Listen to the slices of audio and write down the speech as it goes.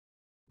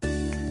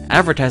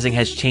Advertising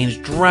has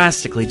changed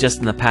drastically just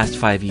in the past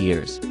 5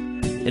 years.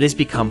 It has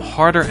become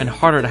harder and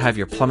harder to have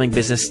your plumbing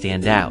business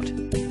stand out.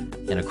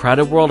 In a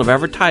crowded world of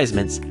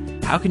advertisements,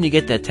 how can you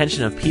get the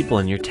attention of people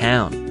in your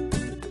town?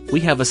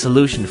 We have a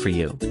solution for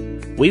you.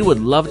 We would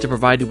love to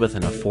provide you with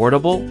an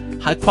affordable,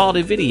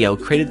 high-quality video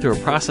created through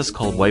a process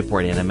called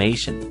Whiteboard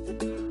animation.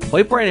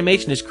 Whiteboard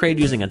animation is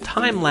created using a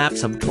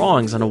time-lapse of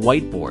drawings on a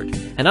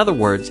whiteboard. In other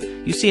words,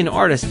 you see an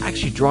artist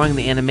actually drawing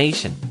the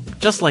animation,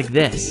 just like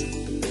this.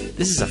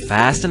 This is a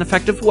fast and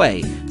effective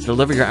way to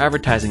deliver your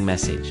advertising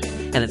message,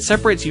 and it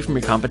separates you from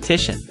your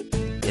competition.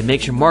 It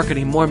makes your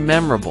marketing more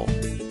memorable,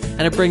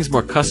 and it brings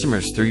more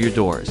customers through your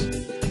doors.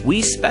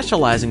 We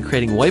specialize in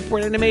creating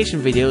whiteboard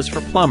animation videos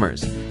for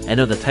plumbers and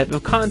know the type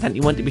of content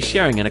you want to be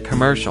sharing in a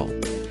commercial.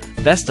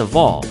 Best of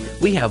all,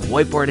 we have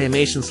whiteboard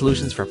animation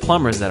solutions for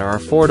plumbers that are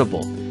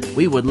affordable.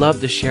 We would love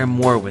to share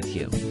more with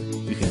you.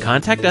 You can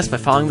contact us by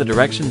following the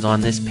directions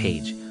on this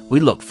page. We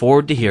look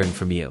forward to hearing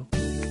from you.